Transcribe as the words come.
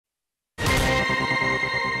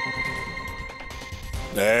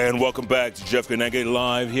And welcome back to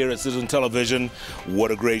JKLIVE here at Citizen Television.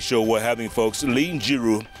 What a great show we're having, folks. Lee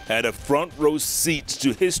Njiru had a front row seat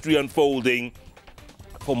to history unfolding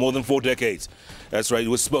for more than 4 decades. That's right, he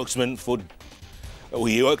was spokesman for...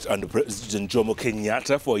 He worked under President Jomo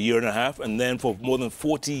Kenyatta for a year and a half, and then for more than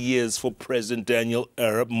 40 years for President Daniel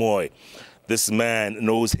Arap Moi. This man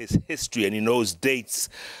knows his history, and he knows dates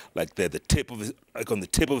like they're on the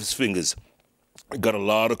tip of his fingers. I got a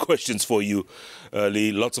lot of questions for you,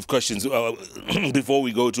 Lee. Lots of questions. Before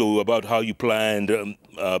we go to about how you planned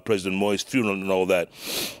President Moi's funeral and all that,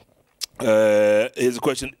 here's a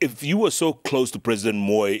question. If you were so close to President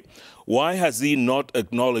Moi, why has he not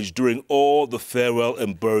acknowledged during all the farewell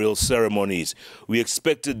and burial ceremonies? We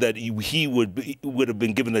expected that he would have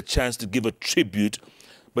been given a chance to give a tribute,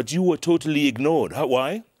 but you were totally ignored.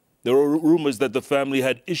 Why? There were rumors that the family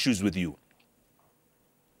had issues with you.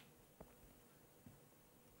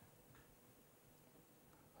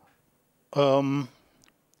 I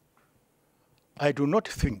do not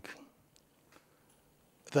think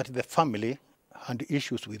that the family had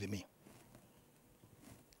issues with me,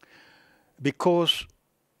 because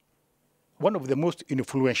one of the most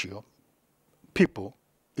influential people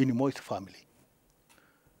in Moi's family,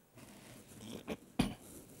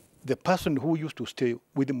 the person who used to stay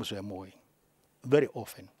with Mr. Moi very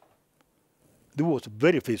often, who was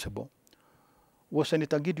very visible, was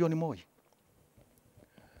Senator Gideon Moi.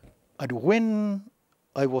 And when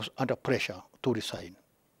I was under pressure to resign,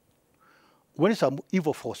 when some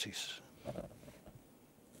evil forces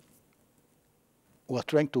were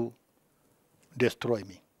trying to destroy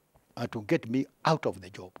me and to get me out of the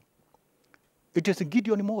job, it is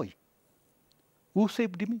Gideon Moi who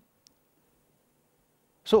saved me.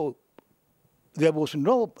 So there was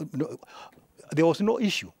no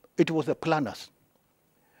issue. It was the planners.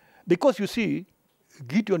 Because you see,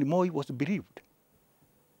 Gideon Moi was bereaved.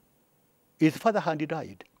 His father had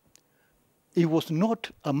died. He was not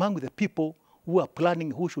among the people who are planning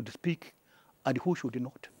who should speak and who should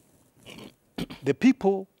not. The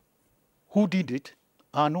people who did it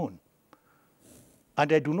are known.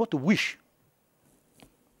 And I do not wish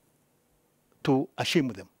to shame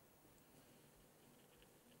them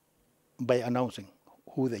by announcing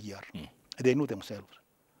who they are. They know themselves.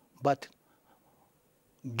 But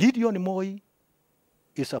Gideon Moi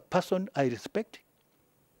is a person I respect,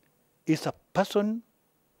 is a person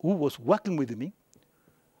who was working with me.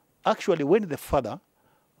 Actually, when the father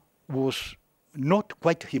was not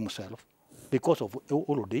quite himself because of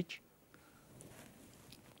old age,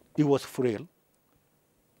 he was frail,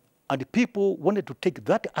 and people wanted to take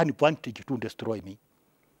that advantage to destroy me.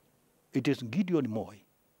 It is Gideon Moi,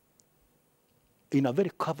 in a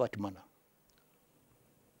very covert manner,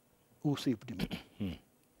 who saved me.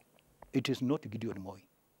 It is not Gideon Moi.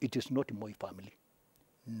 It is not Moi family.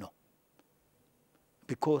 No.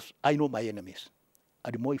 Because I know my enemies,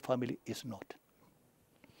 and the Moi family is not.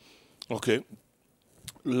 Okay.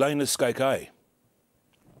 Linus Kaikai,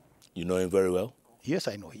 you know him very well? Yes,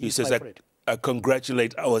 I know. He says, I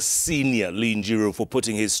congratulate our senior, Lee Njiru, for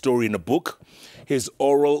putting his story in a book. His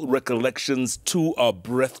oral recollections, too, are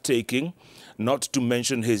breathtaking, not to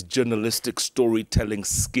mention his journalistic storytelling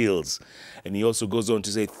skills. And he also goes on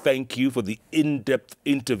to say, thank you for the in-depth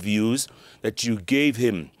interviews that you gave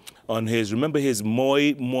him on his, remember his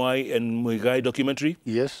Moi and Muigai documentary?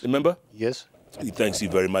 Yes. Remember? Yes. He thanks you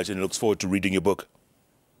very much and looks forward to reading your book.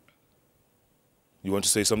 You want to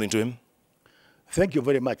say something to him? Thank you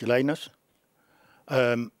very much, Linus.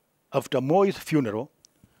 After Moi's funeral,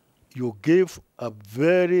 you gave a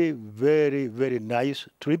very, very, very nice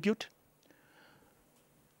tribute.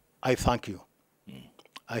 I thank you.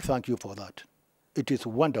 I thank you for that. It is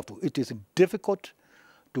wonderful. It is difficult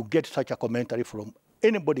to get such a commentary from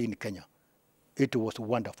anybody in Kenya. It was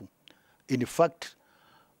wonderful. In fact,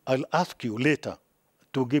 I'll ask you later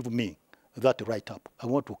to give me that write-up. I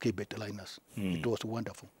want to keep it, Linus. It was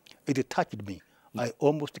wonderful. It touched me. I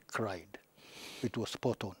almost cried. It was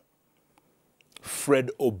spot on. Fred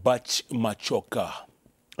Obach Machoka.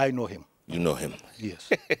 I know him. You know him? Yes.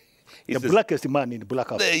 The blackest man in Black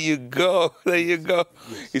Africa. There you go. There you go.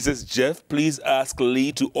 Yes. He says, Jeff, please ask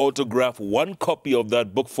Lee to autograph 1 copy of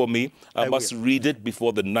that book for me. I must read it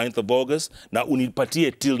before the 9th of August. Now,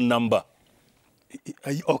 unipatie till number.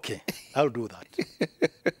 Okay, I'll do that.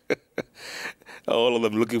 All of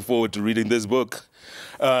them looking forward to reading this book.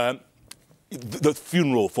 The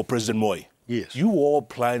funeral for President Moi. Yes. You all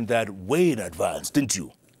planned that way in advance, didn't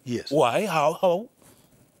you? Yes. Why? How?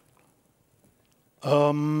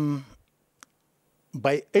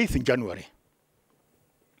 By 8th January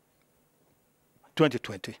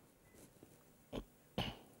 2020,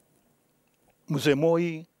 Mzee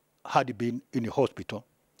Moi had been in the hospital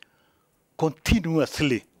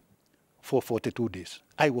continuously for 42 days.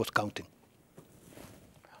 I was counting.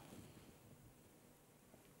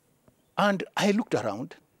 And I looked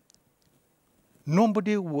around.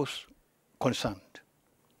 Nobody was concerned.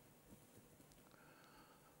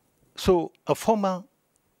 So a former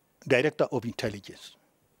director of intelligence,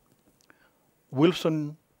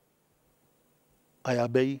 Wilson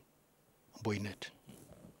Ayabe Boynet,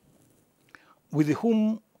 with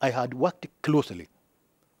whom I had worked closely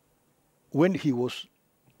when he was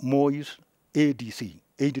Moi's ADC,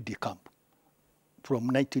 ADD camp, from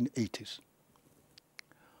 1980s.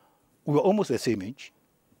 We were almost the same age.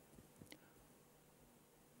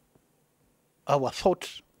 Our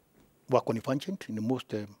thoughts were convergent in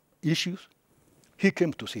most issues. He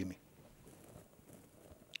came to see me.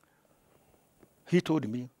 He told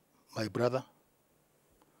me, my brother,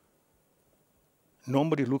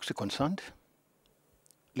 nobody looks concerned.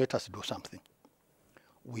 Let us do something.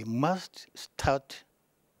 We must start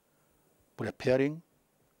preparing,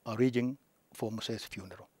 arranging for Muse's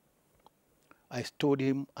funeral. I told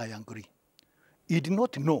him I agree. He did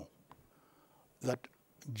not know that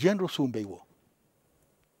General Sumbeiwo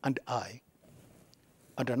and I,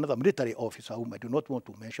 and another military officer whom I do not want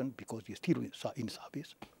to mention because he's still in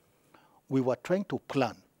service, we were trying to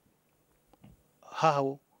plan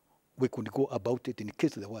how we could go about it in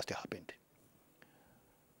case the worst happened.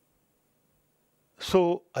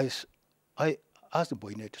 So I asked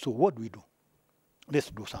Boynet, so what do we do?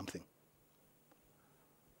 Let's do something.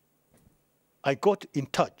 I got in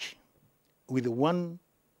touch with one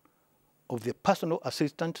of the personal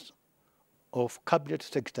assistants of Cabinet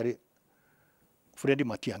Secretary Freddy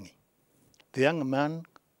Matiang'i. The young man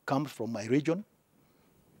comes from my region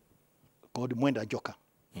called Mwenda Joka.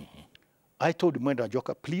 Mm-hmm. I told Mwenda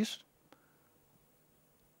Joka, please,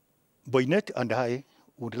 Boynet and I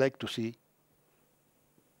would like to see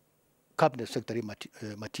Cabinet Secretary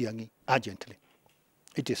Matiang'i urgently.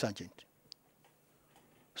 It is urgent.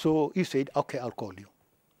 So he said, okay, I'll call you.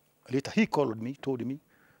 Later he called me, told me,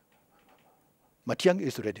 Matiang'i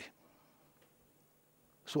is ready.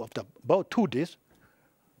 So after about 2 days,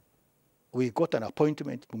 we got an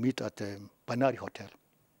appointment to meet at Panari Hotel.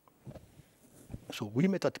 So we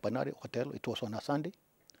met at Panari Hotel. It was on a Sunday.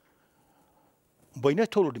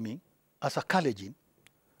 Boynet told me, as a Kalenjin,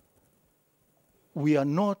 we are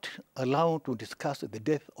not allowed to discuss the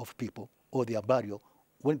death of people or their burial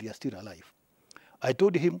when they are still alive. I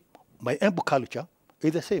told him my Embu culture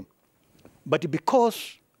is the same. But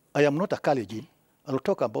because I am not a Kalenjin, I'll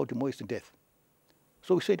talk about Moi's death.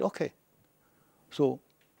 So he said, okay. So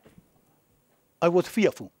I was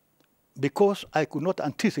fearful because I could not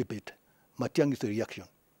anticipate Matiang'i's reaction.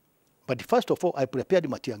 But first of all, I prepared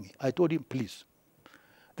Matiang'i. I told him, please,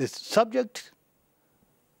 the subject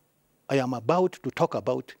I am about to talk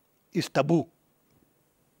about is taboo.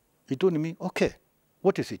 He told me, okay,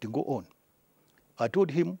 what is it? Go on. I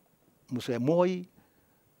told him, Mzee Moi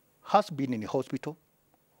has been in the hospital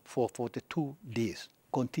for 42 days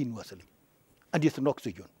continuously. And he's on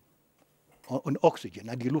oxygen,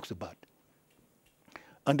 and he looks bad.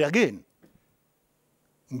 And again,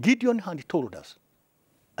 Gideon had told us,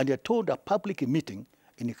 and he had told a public meeting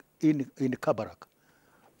in Kabarak,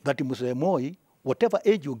 that Mzee Moi, whatever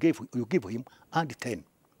age you give him, and 10.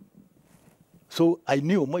 So I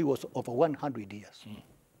knew Moi was over 100 years. Mm.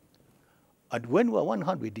 And when you are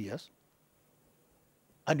 100 years,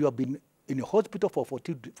 and you have been in a hospital for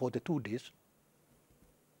 42 days,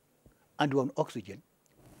 and you are on oxygen,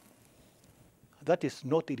 that is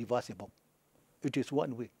not irreversible. It is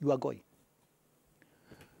one way. You are going.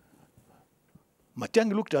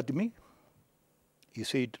 Matiang'i looked at me. He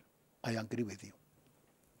said, I agree with you.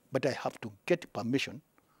 But I have to get permission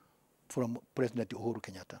from President Uhuru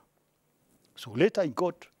Kenyatta. So later I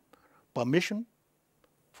got permission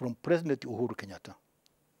from President Uhuru Kenyatta.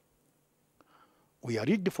 We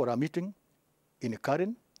arranged for a meeting in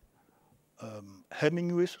Karen,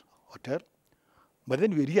 Hemingway's Hotel, but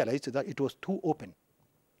then we realized that it was too open.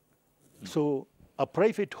 So a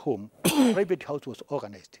private home, private house was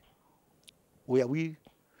organized where we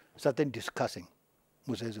started discussing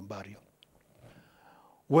Muse's burial.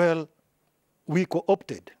 Well, we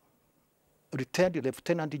co-opted retired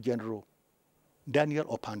Lieutenant General Daniel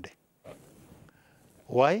Opande.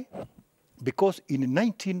 Why? Because in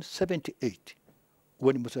 1978,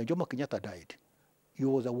 when Mzee Jomo Kenyatta died, he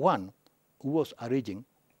was the one who was arranging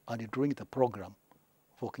and drawing the program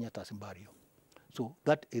for Kenyatta's burial. So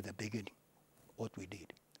that is the beginning, what we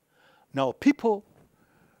did. Now people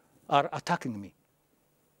are attacking me,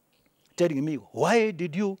 telling me, why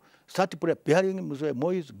did you started preparing Mzee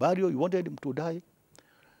Moi's burial. He wanted him to die.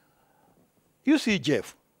 You see,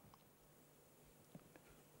 Jeff,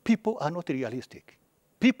 people are not realistic.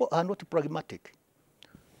 People are not pragmatic.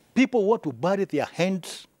 People want to bury their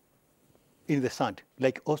hands in the sand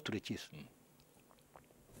like ostriches.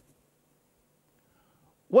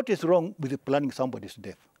 What is wrong with planning somebody's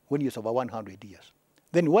death when he's over 100 years?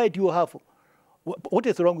 Then why do you have, what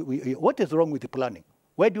is wrong with the planning?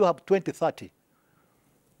 Why do you have 2030?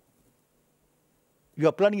 You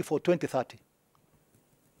are planning for 2030.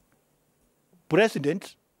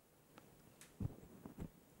 Presidents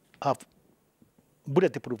have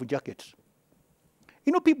bulletproof jackets.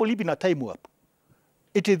 You know, people live in a time warp.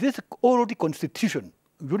 It is this old constitution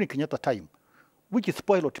during Kenyatta time which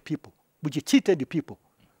spoiled people, which cheated people,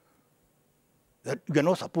 that you are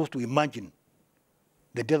not supposed to imagine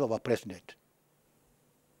the death of a president.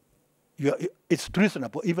 It's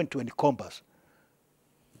reasonable even to encompass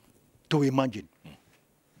to imagine.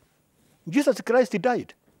 Jesus Christ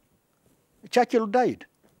died. Churchill died.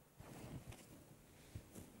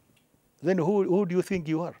 Then who do you think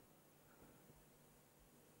you are?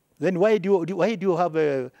 Then why do you have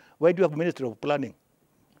a Minister of Planning?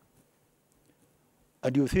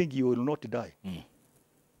 And you think you will not die?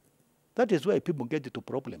 That is why people get into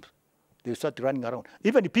problems. They start running around.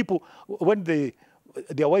 Even the people, when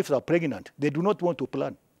their wives are pregnant, they do not want to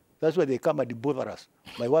plan. That's why they come and bother us.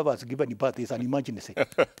 My wife has given birth. It's an emergency.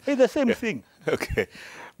 It's the same thing. Okay.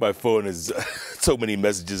 My phone is, so many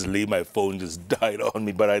messages leave. My phone just died on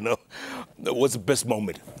me. But I know, what's the best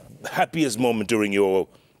moment, happiest moment during your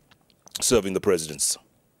serving the presidents?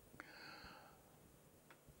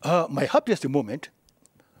 My happiest moment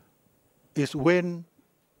is when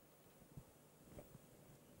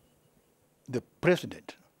the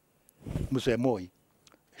president, Mzee Moi,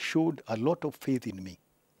 showed a lot of faith in me.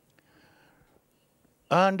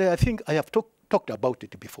 And I think I have talked about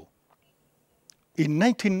it before. In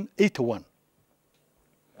 1981,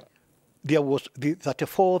 there was the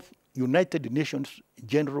 34th United Nations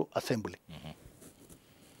General Assembly.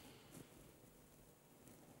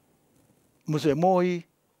 Mzee Moi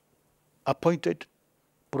appointed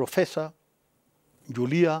Professor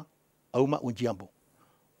Julia Auma Onjiambo,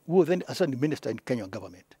 who was then Assistant Minister in Kenyan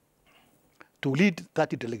government, to lead that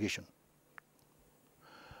delegation.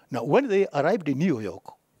 Now, when they arrived in New York,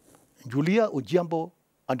 Julia Onjiambo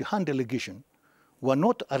and her delegation were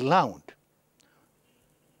not allowed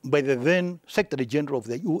by the then Secretary General of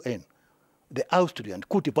the UN, the Austrian,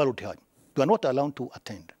 Kurt Waldheim. They were not allowed to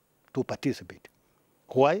attend, to participate.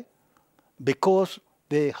 Why? Because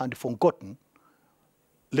they had forgotten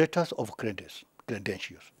letters of credentials.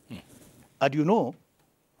 And you know,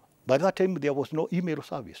 by that time there was no email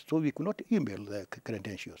service, so we could not email the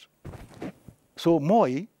credentials. So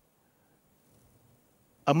Moi,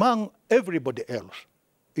 among everybody else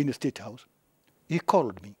in the State House, he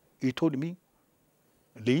called me. He told me,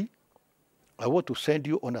 Lee, I want to send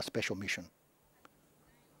you on a special mission.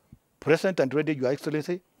 Present and ready, Your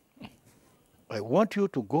Excellency, I want you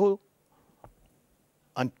to go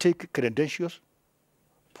and take credentials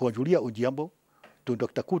for Julia Onjiambo to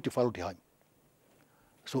Dr. Kurt Waldheim.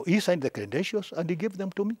 So he signed the credentials and he gave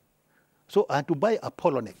them to me. So I had to buy a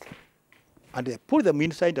polo neck. And I put them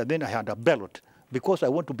inside, and then I had a ballot because I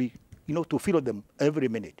want to be, to fill them every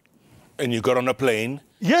minute. And you got on a plane?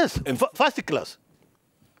 Yes, first class.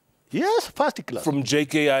 Yes, first class. From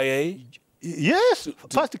JKIA? Yes,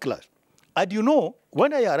 first class. And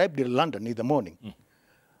when I arrived in London in the morning,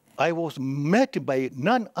 I was met by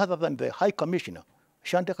none other than the High Commissioner,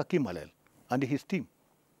 Shandeka Kimalel, and his team.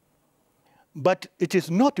 But it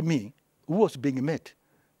is not me who was being met.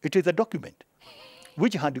 It is a document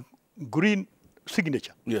which had green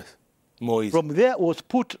signature. Yes. Moise. From there was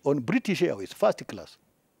put on British Airways, first class,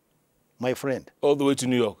 my friend. All the way to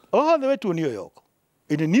New York? All the way to New York.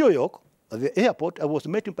 In New York, at the airport, I was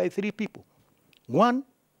met by 3 people. One,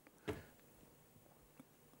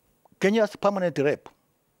 Kenya's permanent rep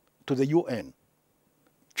to the UN,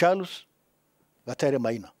 Charles Gatare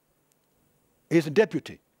Maina. His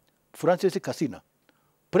deputy, Francis Kasina.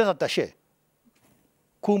 Press attaché,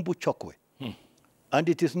 Kumbu Chokwe. And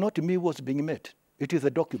it is not me who was being met. It is a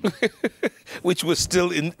document. Which was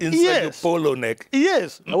still inside your polo neck.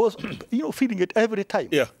 Yes. I was, feeling it every time.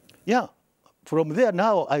 Yeah. Yeah. From there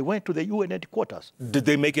now, I went to the UN headquarters. Did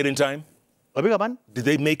they make it in time? A bigger man? Did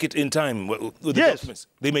they make it in time with the documents?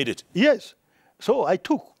 They made it? Yes. So I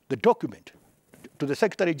took the document to the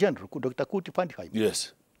Secretary General, Dr. Kurt Waldheim.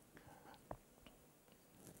 Yes.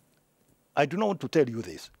 I do not want to tell you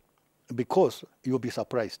this because you'll be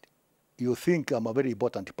surprised. You think I'm a very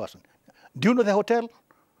important person. Do you know the hotel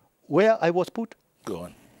where I was put? Go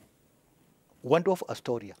on. Waldorf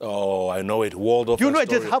Astoria. Oh, I know it. Waldorf Do you know it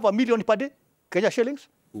Astoria. just half a million per day? Kenya shillings?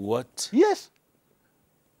 What? Yes.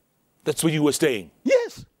 That's where you were staying?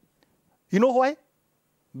 Yes. You know why?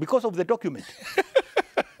 Because of the document.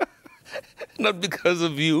 Not because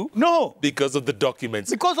of you. No. Because of the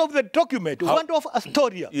documents. Because of the document. Waldorf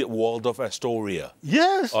Astoria. Yeah, Waldorf Astoria.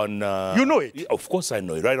 Yes. On, you know it. Yeah, of course I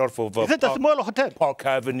know it. Right off of Is it a small hotel? Park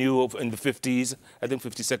Avenue in the 50s. I think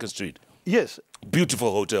 52nd Street. Yes.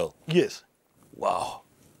 Beautiful hotel. Yes. Wow.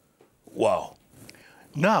 Wow.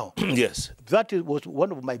 Now, Yes. that was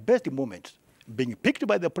one of my best moments, being picked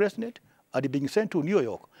by the president and being sent to New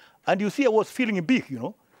York. And you see, I was feeling big, you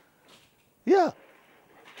know. Yeah.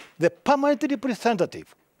 The permanent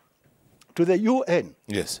representative to the UN,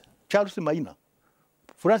 Yes. Charles Maina,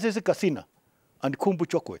 Francis Kasina, and Kumbu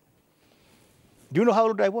Chokwe. Do you know how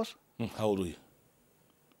old I was? How old were you?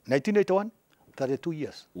 1981, 32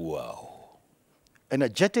 years. Wow.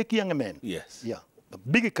 Energetic young man. Yes. Yeah. A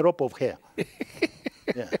big crop of hair.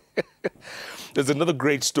 Yeah. There's another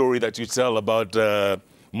great story that you tell about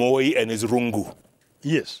Moi and his rungu.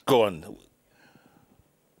 Yes. Go on.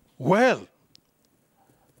 Well,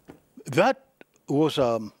 that was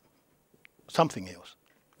something else.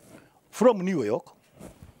 From New York,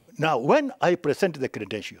 now when I presented the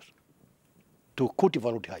credentials to Kuti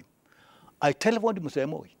Valentine, I telephoned Mr.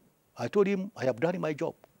 Moi. I told him, I have done my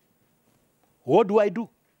job. What do I do?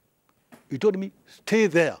 He told me, stay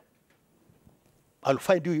there. I'll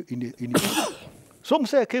find you in So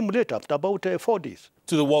Mr. came later, after about 4 days.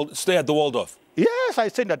 To the stay at the Waldorf. Yes, I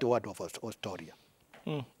sent that to Waldorf Astoria.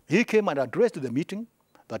 He came and addressed the meeting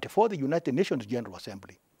that for the United Nations General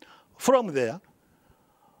Assembly. From there,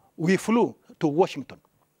 we flew to Washington.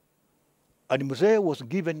 And Muse was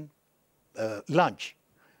given lunch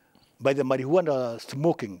by the marijuana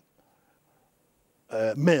smoking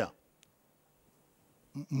mayor,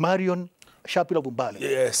 Marion Shapiro Bumbari.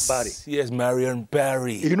 Yes. Barry. Yes, Marion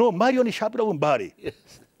Barry. You know Marion Shapiro Bumbari. Yes.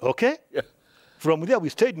 Okay? Yeah. From there, we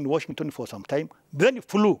stayed in Washington for some time, then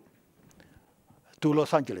flew to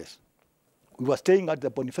Los Angeles. We were staying at the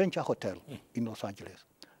Bonaventure Hotel in Los Angeles.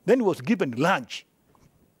 Then he was given lunch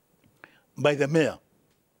by the mayor,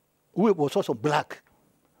 who was also black.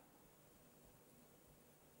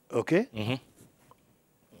 Okay? Mm-hmm.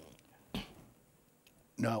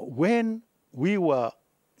 Now, when we were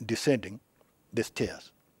descending the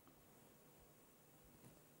stairs,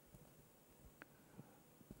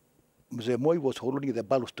 Mzee Moi was holding the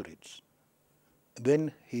balustrades.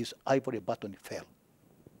 Then his ivory button fell.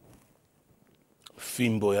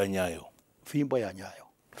 Fimbo ya Nyayo. Fimbo ya Nyayo.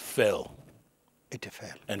 Fell. It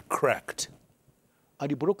fell. And cracked.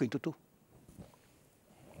 And it broke into two.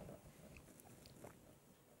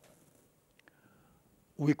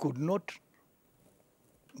 We could not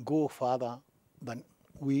go further than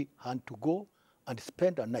we had to go and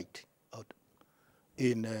spend a night out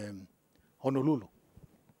in Honolulu.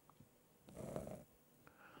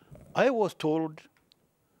 I was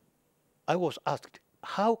asked,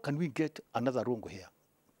 how can we get another rungu here?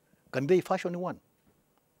 Can they fashion one?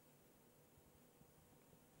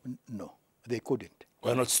 No, they couldn't.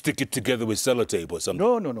 Why not stick it together with sellotape or something?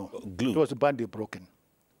 No. Glue. It was badly broken.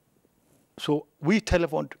 So we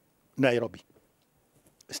telephoned Nairobi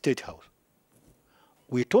State House.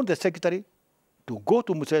 We told the secretary to go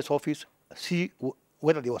to Muse's office, see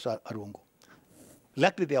whether there was a rungu.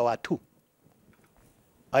 Luckily, there were two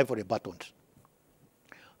ivory buttons.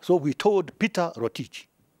 So we told Peter Rotich,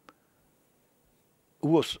 who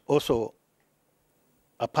was also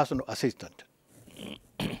a personal assistant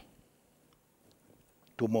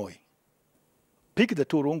to Moi, pick the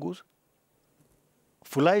two rungus,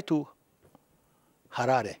 fly to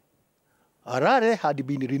Harare. Harare had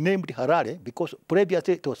been renamed Harare because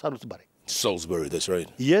previously it was Salisbury. Salisbury, that's right.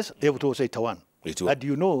 Yes, it was Tawan. Itaewon. And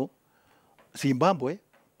you know, Zimbabwe,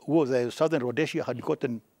 who was a Southern Rhodesia, had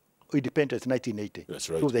gotten independence in 1980. That's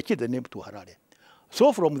right. So they changed the name to Harare.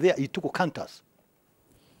 So from there, it took Qantas,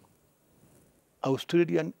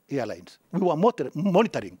 Australian Airlines. We were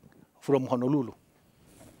monitoring from Honolulu.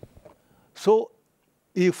 So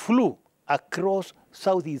he flew across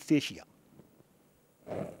Southeast Asia.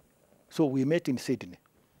 So we met in Sydney.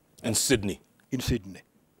 And Sydney. In Sydney,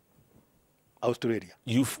 Australia.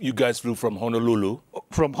 You guys flew from Honolulu.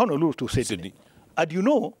 From Honolulu to Sydney. Sydney. And you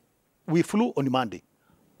know, we flew on Monday.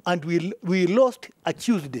 And we lost a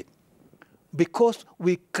Tuesday because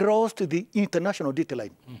we crossed the international date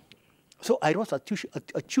line. So I lost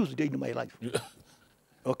a Tuesday in my life.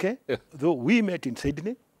 Okay? Yeah. Though we met in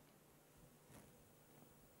Sydney.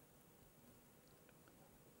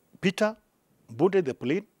 Peter boarded the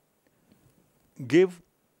plane, gave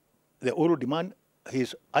the old man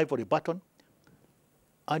his ivory button,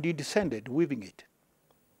 and he descended, weaving it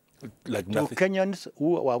Like to nothing. Kenyans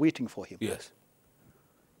who were waiting for him. Yes.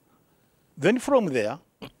 Then from there,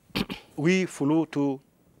 we flew to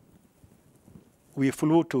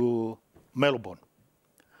Melbourne.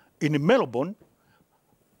 In Melbourne,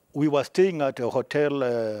 we were staying at a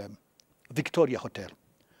hotel, Victoria Hotel.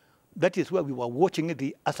 That is where we were watching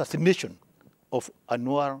the assassination of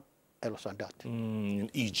Anwar el-Sadat. In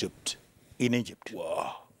Egypt. In Egypt.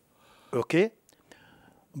 Wow. Okay?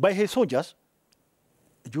 By his soldiers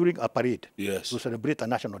during a parade. Yes. To celebrate a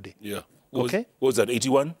national day. Yeah. Okay? What was that,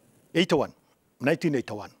 81?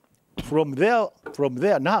 1981. From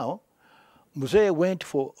there now, Mzee went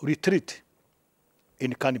for retreat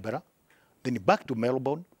in Canberra, then back to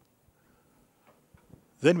Melbourne.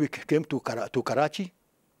 Then we came to Karachi,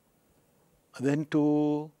 then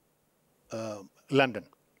to London,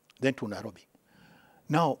 then to Nairobi.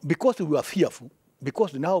 Now, because we were fearful,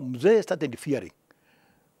 because now Mzee started fearing,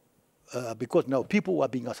 because now people were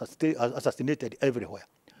being assassinated everywhere.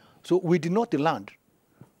 So we did not land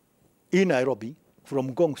in Nairobi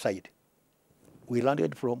from Gong side. We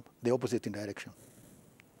landed from the opposite direction.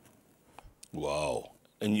 Wow.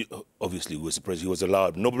 And you, obviously, he was surprised he was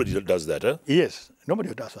allowed. Nobody does that, huh? Yes,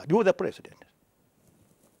 nobody does that. You were the president.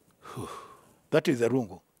 That is the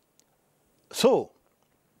rungu. So,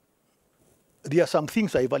 there are some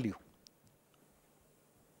things I value.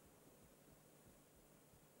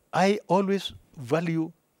 I always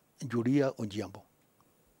value Julia Onjiambo.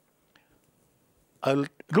 I'll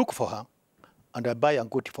look for her and I buy a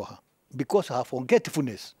goat for her because her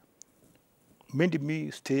forgetfulness made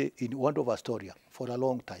me stay in one of Astoria for a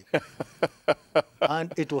long time.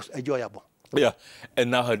 And it was enjoyable. Yeah.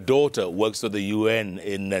 And now her daughter works for the UN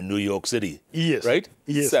in New York City. Yes. Right?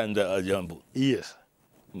 Yes. Sandra Ajambo. Yes.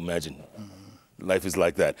 Imagine. Life is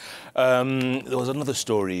like that. There was another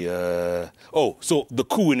story. So the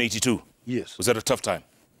coup in 82. Yes. Was that a tough time?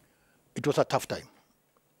 It was a tough time.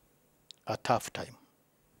 A tough time.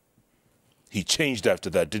 He changed after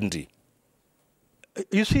that, didn't he?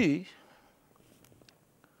 You see,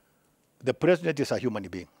 the president is a human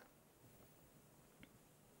being.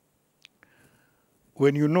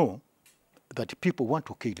 When you know that people want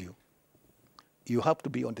to kill you, you have to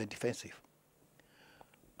be on the defensive.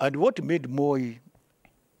 And what made Moi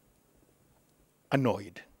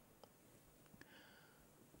annoyed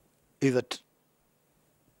is that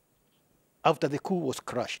after the coup was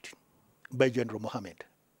crushed by General Mohammed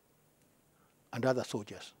and other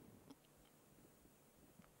soldiers,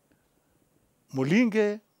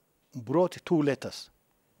 Mulinge brought 2 letters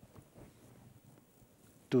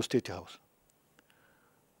to State House.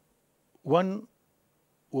 One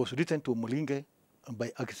was written to Mulinge by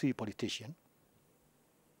Agisi politician.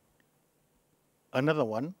 Another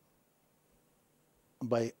one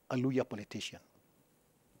by a Luya politician.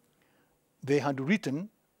 They had written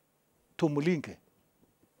to Mulinge,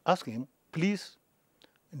 asking him, please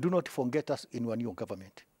do not forget us in your new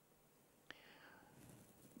government.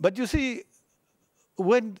 But you see,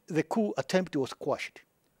 when the coup attempt was quashed,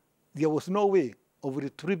 there was no way of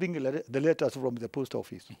retrieving the letters from the post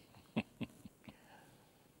office.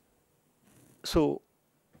 So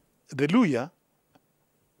the Luya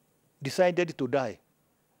decided to die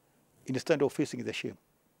instead of facing the shame.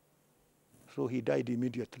 So he died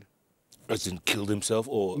immediately. As in killed himself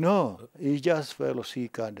or? No, he just fell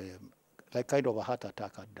sick and like kind of a heart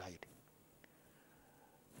attack and died.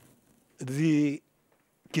 The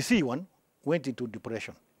Kisii one went into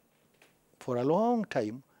depression. For a long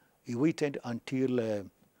time, he waited until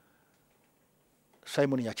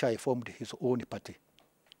Simon Nyachai formed his own party,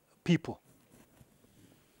 People.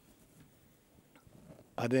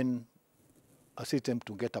 And then assist him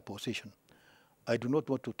to get a position. I do not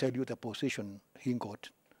want to tell you the position he got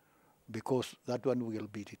because that one will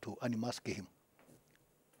be to unmask him.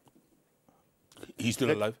 He's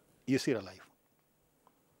still alive? He's still alive.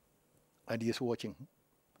 And he is watching.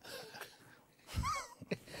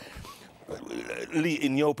 Lee,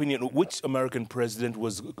 in your opinion, which American president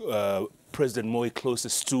was President Moi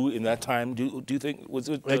closest to in that time? Do you think? Was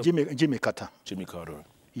it Jimmy Carter. Jimmy Carter.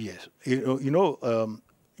 Yes.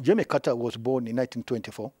 Jimmy Carter was born in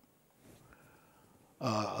 1924.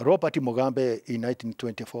 Robert Mugabe in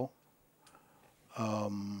 1924.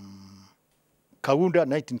 Kaunda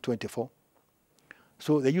 1924.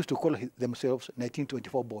 So they used to call themselves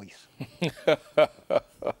 1924 boys.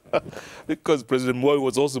 Because President Moi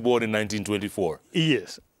was also born in 1924.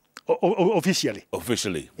 Yes. Officially.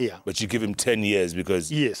 Officially. Yeah. But you give him 10 years because...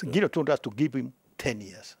 Yes. Guido told us to give him 10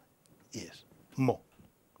 years. Yes. More.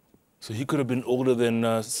 So he could have been older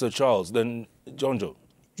than Sir Charles, than Jonjo.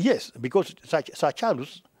 Yes, because Sir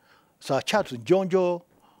Charles, Jonjo,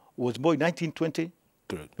 was born in 1920.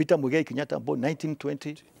 Correct. Peter Mugai Kenyatta born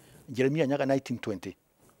 1920. Jeremiah Nyaga 1920.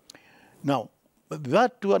 Now,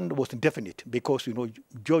 that one was definite because, you know,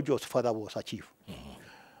 George's father was a chief.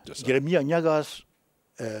 Jeremiah Nyaga's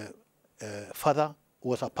father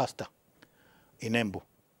was a pastor in Embu.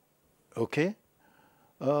 Okay?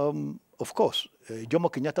 Of course,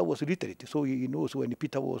 Jomo Kenyatta was literate, so he knows when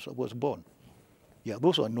Peter was born. Yeah,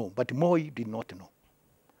 those are known, but Moi did not know.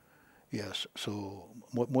 Yes, so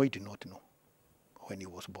Moi did not know when he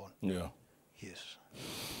was born. Yeah. Yes.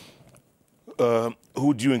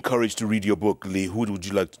 Who do you encourage to read your book, Lee? Who would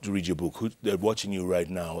you like to read your book? They're watching you right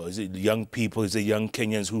now? Is it young people? Is it young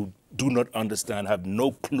Kenyans who do not understand, have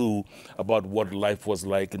no clue about what life was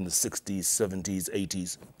like in the 60s, 70s,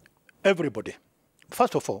 80s? Everybody.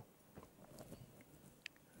 First of all,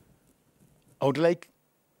 I would like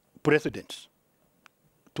presidents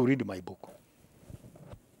to read my book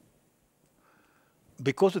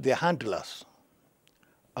because their handlers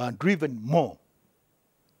are driven more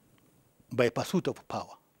by pursuit of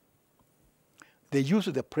power. They use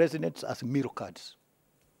the presidents as mirror cards.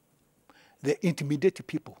 They intimidate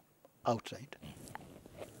people outside.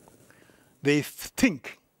 They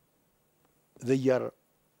think they are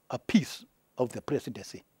a piece of the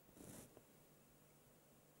presidency.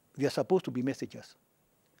 They are supposed to be messengers.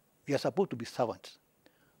 They are supposed to be servants.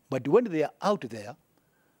 But when they are out there,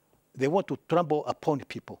 they want to trample upon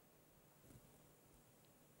people.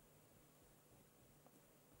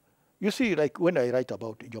 You see, like when I write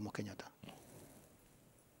about Jomo Kenyatta,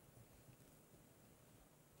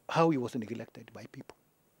 how he was neglected by people.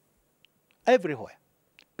 Everywhere.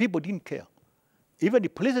 People didn't care. Even the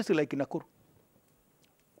places like Nakuru.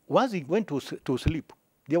 Once he went to sleep,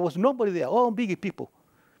 there was nobody there, all big people.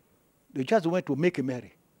 They just went to make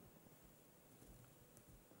merry.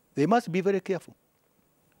 They must be very careful.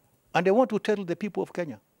 And I want to tell the people of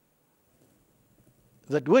Kenya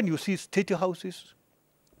that when you see state houses,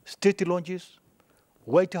 state lodges,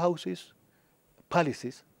 white houses,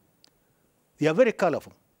 palaces, they are very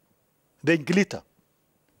colorful. They glitter.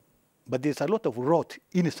 But there's a lot of rot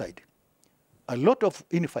inside, a lot of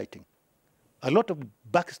infighting, a lot of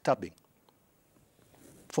backstabbing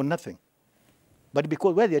for nothing. But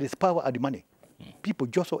because where there is power and money, people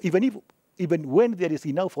just, even when there is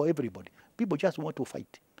enough for everybody, people just want to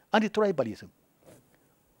fight. And it's tribalism.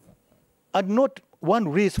 And not one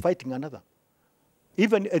race fighting another.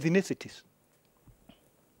 Even ethnicities.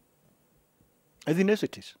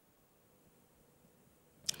 Ethnicities.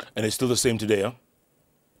 And it's still the same today, huh?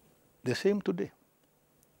 The same today.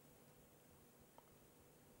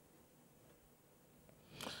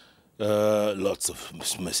 Lots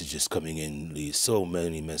of messages coming in, Lee. So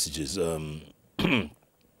many messages.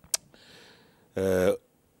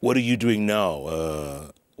 What are you doing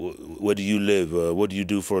now? Where do you live? What do you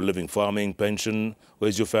do for a living? Farming, pension?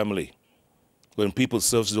 Where's your family? When people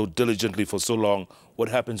serve so diligently for so long, what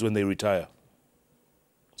happens when they retire?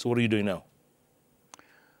 So what are you doing now?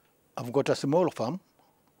 I've got a small farm.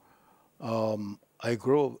 I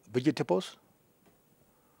grow vegetables.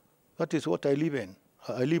 That is what I live in.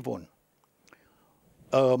 I live on.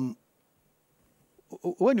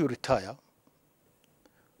 When you retire,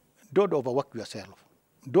 don't overwork yourself.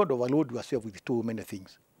 Don't overload yourself with too many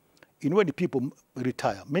things. When people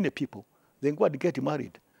retire, many people, they go and get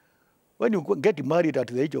married. When you get married at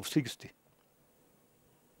the age of 60,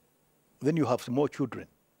 then you have small children.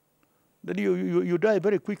 Then you die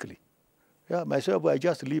very quickly. Yeah, myself, I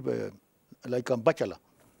just live like a bachelor.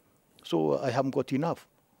 So I haven't got enough.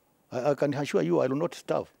 I can assure you I will not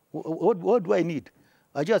starve. What do I need?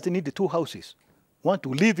 I just need 2 houses. One to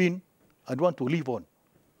live in and one to live on.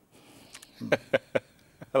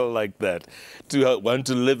 I like that. One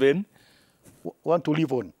to live in? One to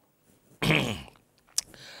live on.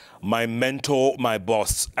 My mentor, my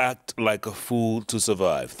boss, act like a fool to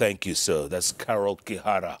survive. Thank you, sir. That's Carol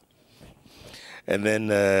Kihara. And then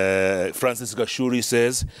Francis Gashuri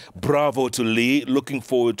says, bravo to Lee. Looking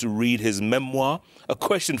forward to read his memoir. A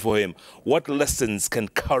question for him. What lessons can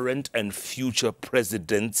current and future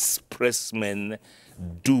presidents, pressmen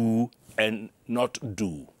do and not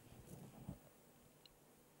do?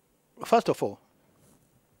 First of all,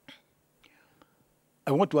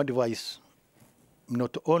 I want to advise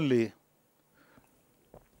not only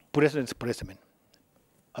presidents, pressmen.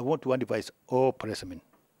 I want to advise all pressmen.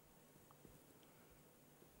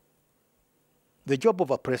 The job of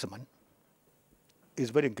a pressman is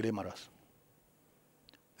very glamorous.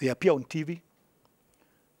 They appear on TV.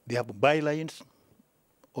 They have bylines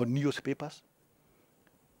on newspapers.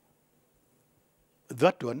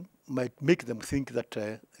 That one might make them think that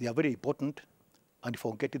they are very important and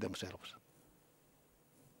forget themselves.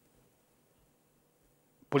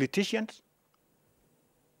 Politicians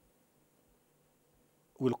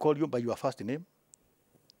will call you by your first name.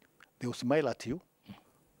 They will smile at you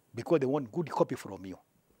because they want good copy from you.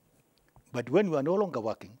 But when you are no longer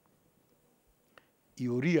working,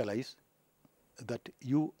 you realize that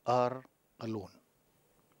you are alone.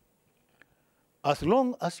 As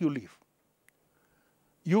long as you live,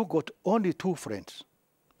 you got only two friends,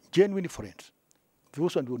 genuine friends.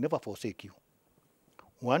 Those ones will never forsake you.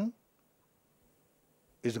 One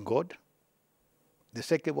is God. The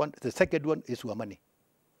second one is your money.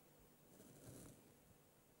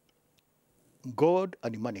 God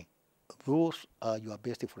and money, those are your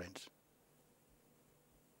best friends.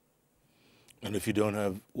 And if you don't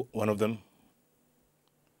have one of them?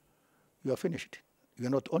 You are finished. You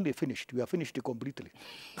are not only finished, you are finished completely.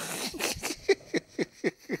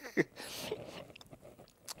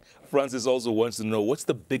 Francis also wants to know, what's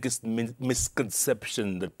the biggest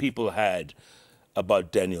misconception that people had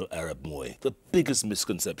about Daniel Arap Moi? The biggest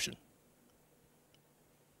misconception?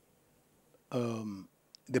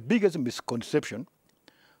 The biggest misconception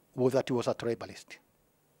was that he was a tribalist.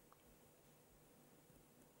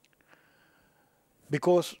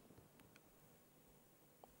 Because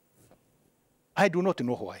I do not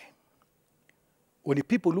know why. When the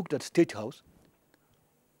people looked at State House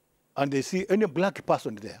and they see any black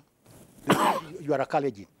person there, they say, you are a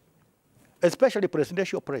Kalenjin, especially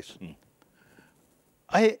presidential press.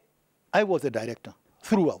 I was the director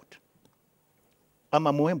throughout. I'm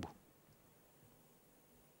a Moembu.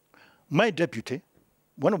 My deputy,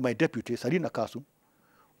 one of my deputies, Sarina Kasum,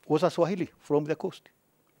 was a Swahili from the coast.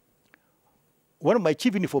 One of my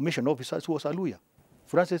chief information officers was a Luya,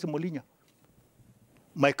 Francis Molinya.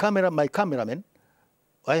 My cameraman,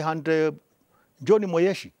 I had Johnny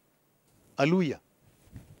Moyeshi, a Luya.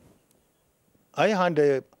 I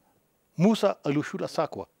had Musa Alushura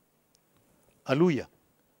Sakwa, a Luya.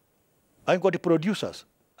 I got the producers,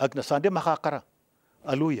 Agna Sande Mahakara,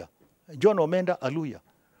 a Luya. John Omenda, a Luya.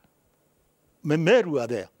 Memeru are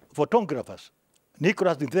there, photographers,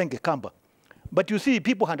 Nicholas Nzenge Kamba. But you see,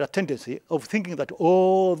 people had a tendency of thinking that,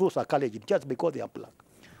 oh, those are Kalenjin just because they are black.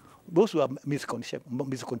 Those were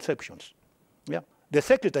misconceptions. Yeah. The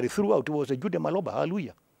secretary throughout was a Jude Maloba,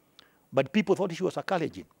 hallelujah. But people thought she was a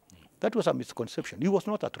Kalenjin. That was a misconception. He was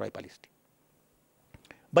not a tribalist.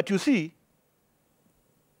 But you see,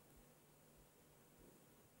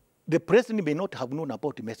 the president may not have known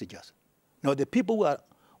about the messengers. Now, the people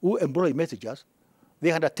who employ messengers, they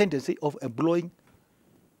had a tendency of employing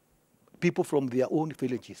people from their own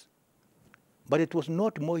villages. But it was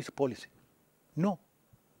not Moi's policy. No.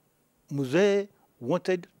 Muzee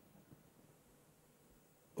wanted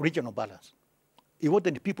regional balance. He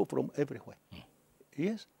wanted people from everywhere.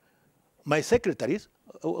 Yes. My secretaries,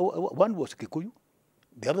 one was Kikuyu,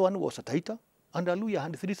 the other one was Taita, and Aluya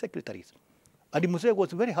had 3 secretaries. And Muzee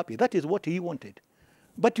was very happy. That is what he wanted.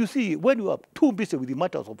 But you see, when you are too busy with the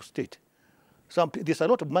matters of state, there's a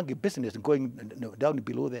lot of monkey business going down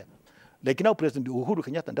below there. Like now, President Uhuru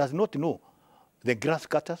Kenyatta does not know the grass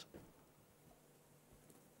cutters,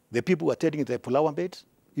 the people who are tending the flower beds.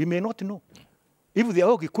 He may not know. If they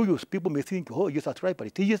are Kikuyus, people may think, oh, he's a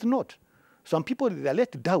tribalist. He is not. Some people, they are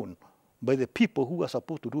let down by the people who are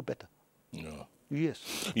supposed to do better. No.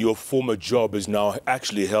 Yes. Your former job is now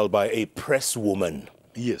actually held by a press woman.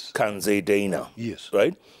 Yes. Kanze Dana. Yes.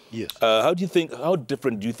 Right? Yes. How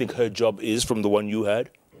different do you think her job is from the one you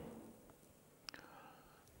had?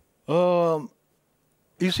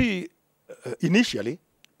 You see, initially,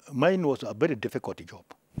 mine was a very difficult job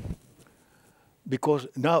because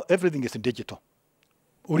now everything is digital,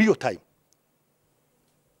 real time.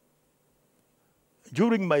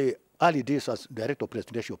 During my early days as director of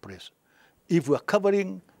presidential press, if we are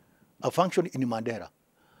covering a function in Mandera,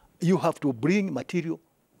 you have to bring material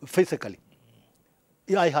physically.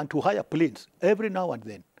 I had to hire planes every now and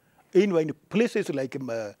then. In places like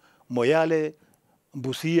Moyale,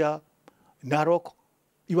 Busia, Narok,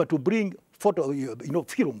 you have to bring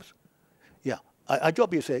films. Yeah, our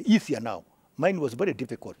job is easier now. Mine was very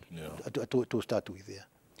difficult to start with.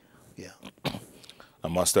 Yeah. I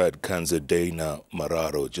must add Kanze Dana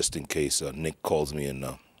Mararo, just in case Nick calls me and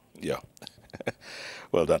yeah.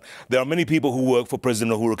 Well done. There are many people who work for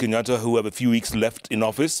President Uhuru Kenyatta who have a few weeks left in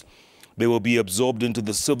office. They will be absorbed into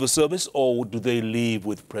the civil service, or do they leave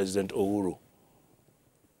with President Uhuru?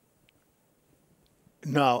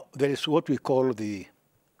 Now, there is what we call the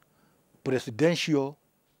Presidential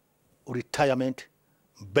Retirement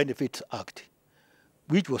Benefits Act,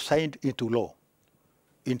 which was signed into law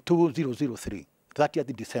in 2003,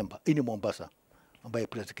 30th December, in Mombasa, by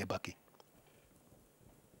President Kibaki.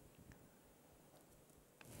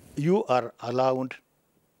 You are allowed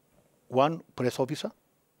one press officer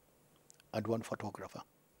and one photographer.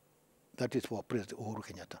 That is for President Uhuru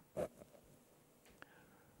Kenyatta.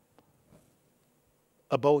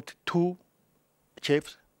 About 2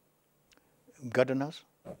 chiefs, gardeners,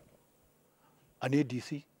 an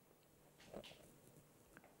ADC.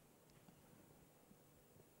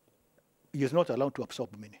 He is not allowed to absorb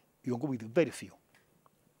many. You go with very few.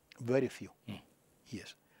 Very few.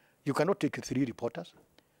 Yes. You cannot take 3 reporters.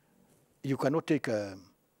 You cannot take,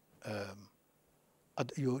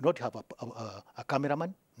 you not have a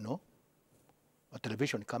cameraman, no. A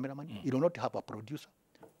television cameraman. You do not have a producer.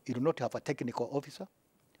 You do not have a technical officer.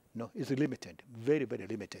 No, it's limited, very, very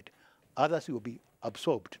limited. Others will be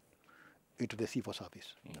absorbed into the civil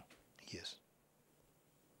service. No. Yes.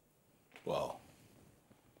 Wow.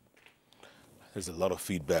 There's a lot of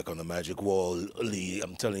feedback on the Magic Wall, Lee.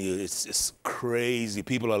 I'm telling you, it's crazy.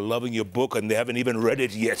 People are loving your book and they haven't even read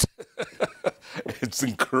it yet. It's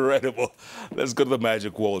incredible. Let's go to the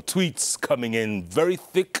Magic Wall. Tweets coming in very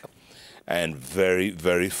thick and very,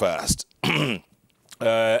 very fast.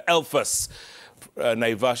 Elfas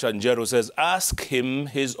Naivasha Njero says, ask him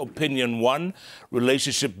his opinion. 1,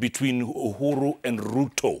 relationship between Uhuru and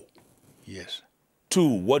Ruto. Yes. 2,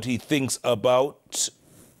 what he thinks about,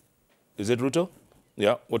 is it Ruto?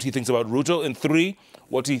 Yeah, what he thinks about Ruto. And 3,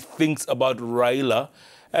 what he thinks about Raila.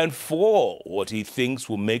 And 4, what he thinks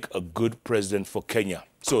will make a good president for Kenya.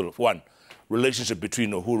 So, 1, relationship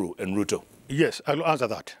between Uhuru and Ruto. Yes, I'll answer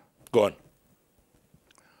that. Go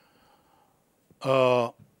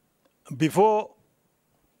on. Before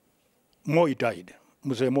Moi died,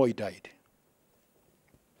 Mzee Moi died,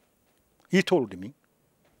 he told me,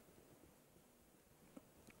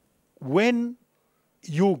 when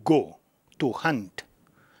you go to hunt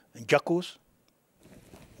jackals,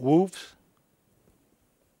 wolves,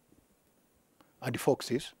 and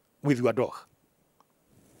foxes with your dog,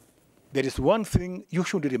 there is one thing you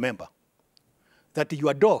should remember, that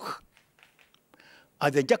your dog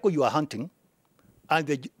and the jackal you are hunting and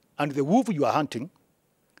the wolf you are hunting,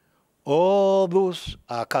 all those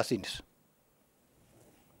are cousins.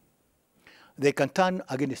 They can turn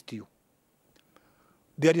against you.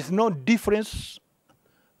 There is no difference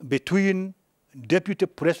between Deputy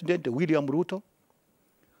President William Ruto.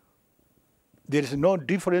 There is no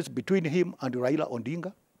difference between him and Raila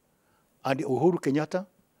Odinga, and Uhuru Kenyatta,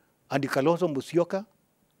 and Kalonzo Musyoka,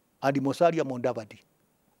 and Musalia Mudavadi,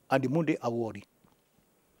 and Munde Awori.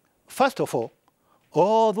 First of all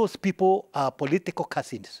those people are political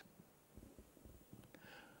cousins.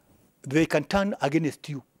 They can turn against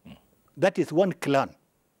you. That is one clan.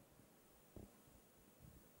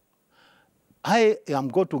 I am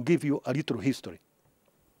going to give you a little history.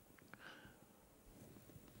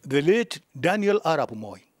 The late Daniel Arap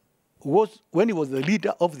Moi was, when he was the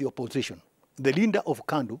leader of the opposition, the leader of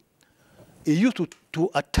KANU, he used to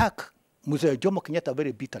attack Mzee Jomo Kenyatta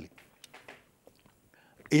very bitterly.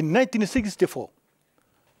 In 1964,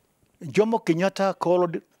 Jomo Kenyatta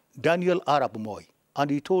called Daniel Arap Moi and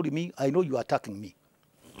he told me, I know you are attacking me,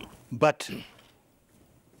 but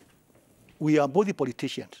we are both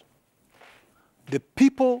politicians. The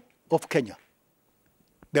people of Kenya,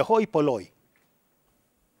 the hoi polloi,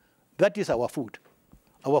 that is our food.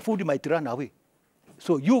 Our food might run away.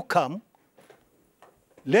 So you come,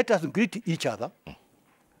 let us greet each other,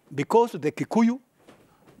 because the Kikuyu,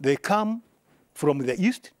 they come from the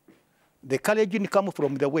east, the Kalenjin come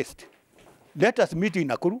from the west. Let us meet in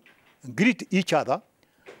Nakuru, greet each other,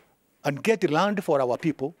 and get land for our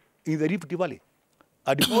people in the Rift Valley.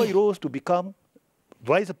 And Moi rose to become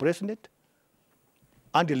vice president,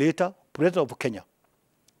 and later president of Kenya.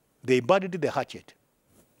 They buried the hatchet.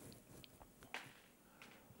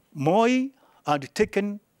 Moi had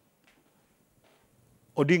taken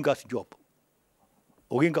Odinga's job,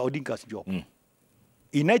 Odinga's job. In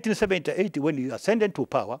 1978, when he ascended to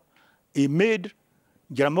power, he made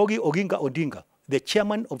Jaramogi Oginga Odinga the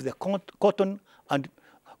chairman of the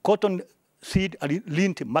cotton seed and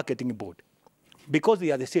lint marketing board, because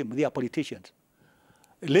they are the same, they are politicians.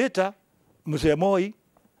 Later, Mzee Moi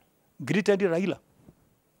greeted Raila,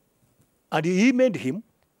 and he made him,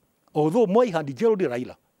 although Moi had jailed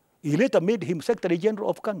Raila, he later made him Secretary General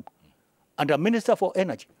of KANU and a Minister for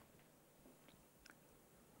Energy.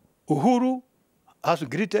 Uhuru has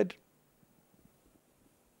greeted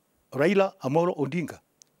Raila Amolo Odinga.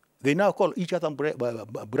 They now call each other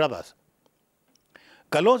brothers.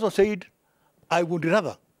 Kalonzo said, I would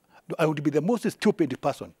be the most stupid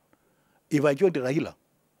person if I joined Raila.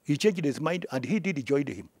 He changed his mind and he did join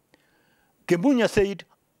him. Kemunya said,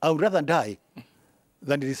 I would rather die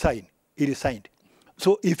than resign. He resigned.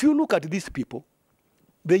 So if you look at these people,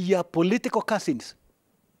 they are political cousins.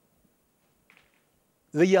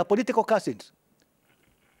 They are political cousins.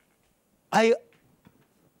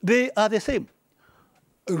 They are the same.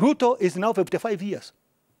 Ruto is now 55 years.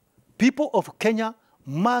 People of Kenya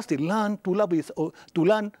must learn to love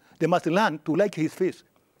they must learn to like his face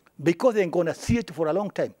because they're going to see it for a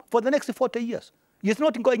long time, for the next 40 years. He's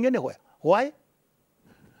not going anywhere. Why?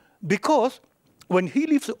 Because when he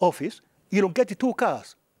leaves office, he'll get 2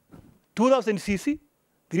 cars, 2,000 cc,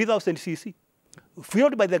 3,000 cc,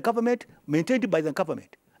 fueled by the government, maintained by the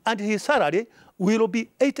government. And his salary will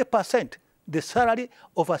be 80% the salary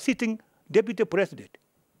of a sitting deputy president.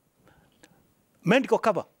 Medical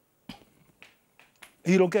cover,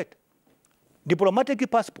 he'll get. Diplomatic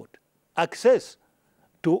passport, access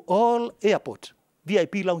to all airports,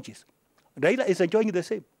 VIP lounges. Raila is enjoying the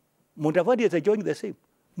same. Mudavadi is enjoying the same.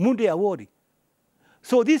 Munde Awori.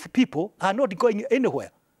 So these people are not going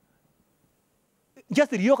anywhere,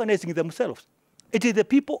 just reorganizing themselves. It is the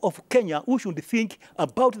people of Kenya who should think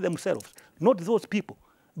about themselves, not those people.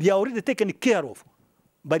 They are already taken care of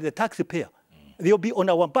by the taxpayer. They'll be on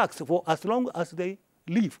our backs for as long as they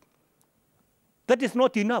live. That is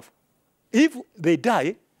not enough. If they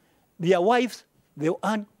die, their wives, they'll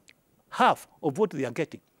earn half of what they are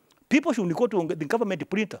getting. People should go to the government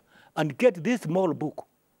printer and get this small book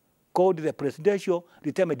called the Presidential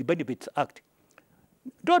Retirement Benefits Act.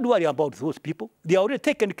 Don't worry about those people. They are already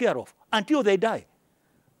taken care of until they die.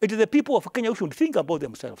 It is the people of Kenya who should think about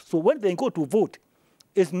themselves. So when they go to vote,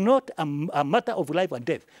 it's not a matter of life and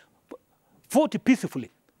death. Vote peacefully.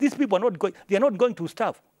 These people are not going, they are not going to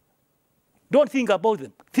starve. Don't think about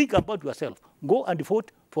them. Think about yourself. Go and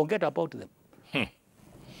vote, forget about them.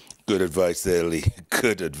 Good advice there, Lee.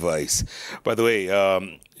 Good advice. By the way,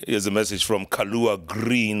 here's a message from Kalua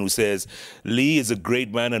Green who says, Lee is a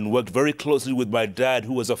great man and worked very closely with my dad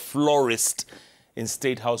who was a florist in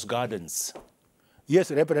State House Gardens.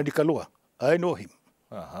 Yes, Reverend Kalua. I know him.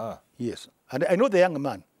 Yes. And I know the young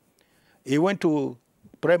man. He went to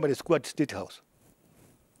primary school at State House.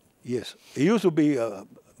 Yes. He used to be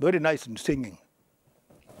very nice in singing.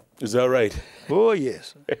 Is that right? Oh,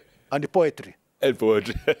 yes. And poetry. And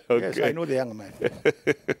poetry. Okay. Yes, I know the young man.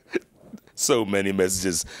 So many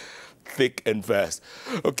messages, thick and fast.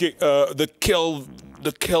 Okay, the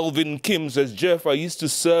Kelvin Kim says, Jeff, I used to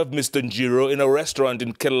serve Mr. Njiro in a restaurant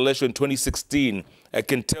in Kelelesho in 2016. I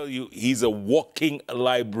can tell you he's a walking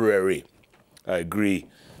library. I agree.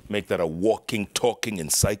 Make that a walking, talking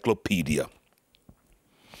encyclopedia.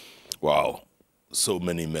 Wow. So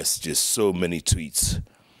many messages, so many tweets.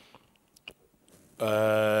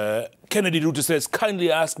 Kennedy Ruta says,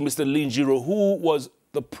 kindly ask Mr. Linjiro who was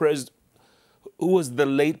the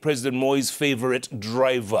late President Moi's favorite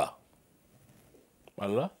driver?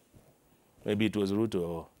 Allah? Maybe it was Ruto.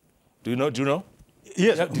 Or... Do you know?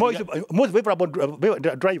 Yes, most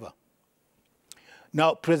favorite driver.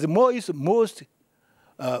 Now, President Moi's most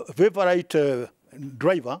favorite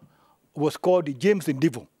driver was called James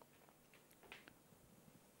Ndivo.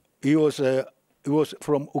 He was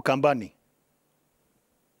from Ukambani.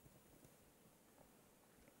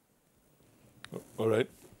 All right.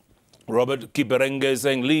 Robert Kiberenge is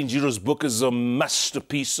saying, Lee Njiro's book is a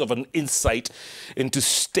masterpiece of an insight into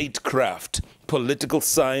statecraft. Political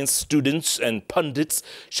science students and pundits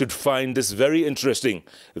should find this very interesting,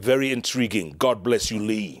 very intriguing. God bless you,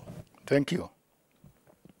 Lee. Thank you.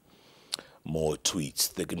 More tweets,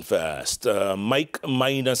 thick and fast. Mike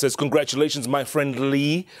Maina says, congratulations, my friend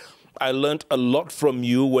Lee. I learned a lot from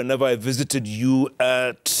you whenever I visited you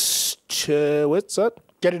at... what's that?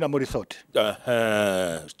 Cherinamo Resort.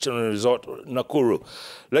 Resort, Nakuru.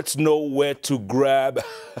 Let me know where to grab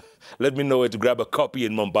a copy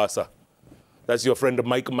in Mombasa. That's your friend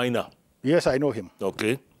Mike Maina. Yes, I know him.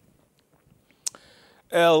 Okay.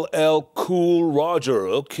 LL Cool Roger.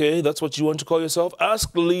 Okay, that's what you want to call yourself.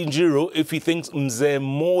 Ask Lee Njiro if he thinks Mzee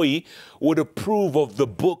Moi would approve of the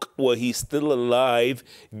book were he still alive,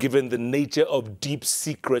 given the nature of deep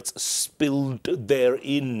secrets spilled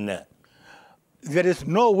therein. There is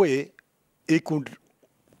no way he could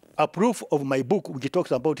approve of my book which talks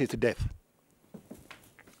about his death.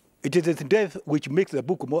 It is his death which makes the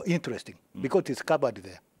book more interesting because it's covered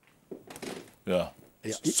there. Yeah.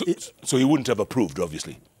 Yeah. So he wouldn't have approved,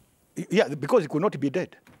 obviously. Yeah, because he could not be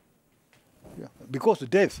dead. Yeah. Because his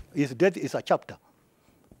death is a chapter.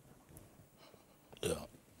 Yeah.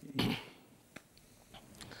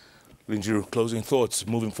 Linjiro, closing thoughts,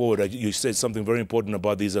 moving forward. You said something very important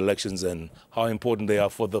about these elections and how important they are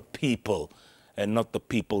for the people and not the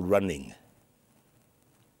people running.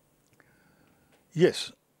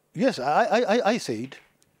 Yes. Yes, I said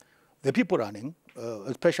the people running,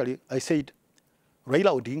 especially I said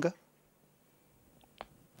Raila Odinga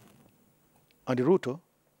and Ruto,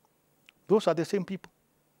 those are the same people.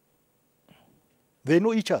 They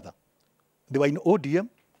know each other. They were in ODM,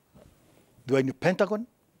 they were in the Pentagon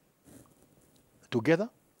together,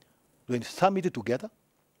 they were in summit together.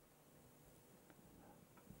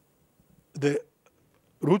 The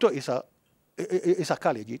Ruto is a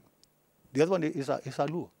Kalenjin, the other one is a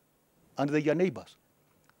Luo, and they are neighbors.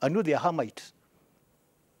 I know they are Hamites.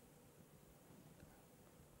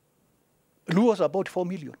 Luos are about 4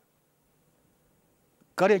 million.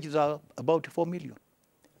 Kalenjins are about 4 million.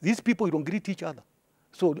 These people don't greet each other.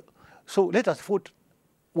 So let us vote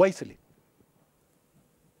wisely.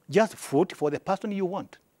 Just vote for the person you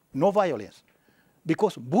want. No violence.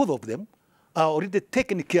 Because both of them are already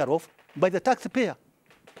taken care of by the taxpayer.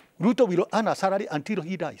 Ruto will earn a salary until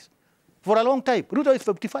he dies. For a long time. Ruto is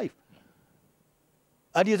 55.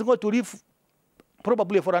 And he is going to live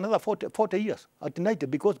probably for another 40 years at 90,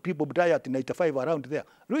 because people die at 95 around there.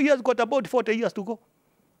 He has got about 40 years to go.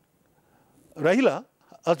 Raila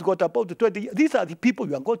has got about 20 years. These are the people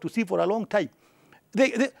you are going to see for a long time.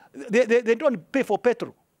 They don't pay for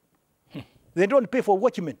petrol. They don't pay for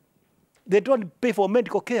watchmen. They don't pay for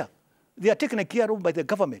medical care. They are taken care of by the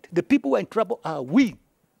government. The people who are in trouble are we,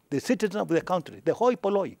 the citizens of the country, the hoi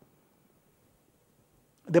polloi,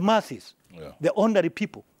 the masses, the ordinary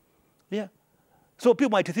people. Yeah. So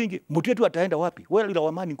people might think, mtu wetu ataenda wapi? Where will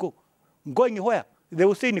our money go? Going where? They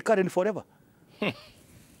will stay in Karen forever.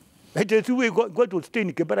 It is we going to stay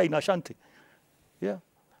in Kibera in Ashanti. Yeah.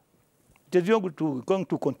 It is going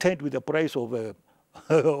to contend with the price of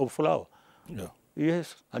of flour. Yeah.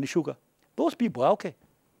 Yes, and sugar. Those people are okay.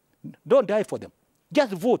 Don't die for them.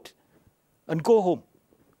 Just vote and go home.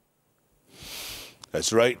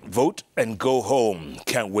 That's right. Vote and go home.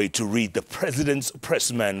 Can't wait to read the president's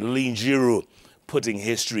pressman, Lin Jiru, putting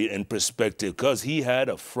history in perspective, because he had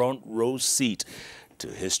a front row seat to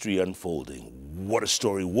history unfolding. What a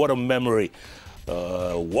story. What a memory.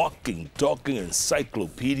 Walking, talking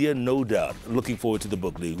encyclopedia, no doubt. Looking forward to the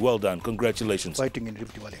book, Lee. Well done. Congratulations. Fighting in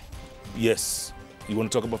Rift Valley. Yes. You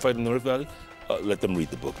want to talk about fighting in the Rift Valley? Let them read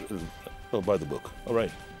the book. Buy the book. All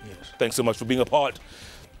right. Yes. Thanks so much for being a part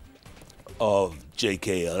of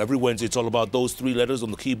JKL. Every Wednesday, it's all about those 3 letters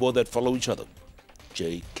on the keyboard that follow each other.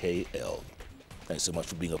 JKL. Thanks so much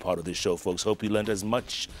for being a part of this show, folks. Hope you learned as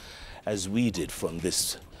much as we did from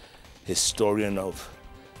this historian of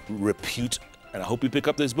repute. And I hope you pick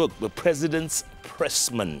up this book, The President's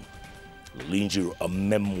Pressman, Lin Jiru, a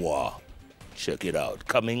memoir. Check it out.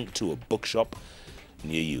 Coming to a bookshop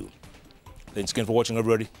near you. Thanks again for watching,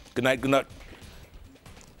 everybody. Good night, good night.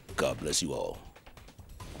 God bless you all.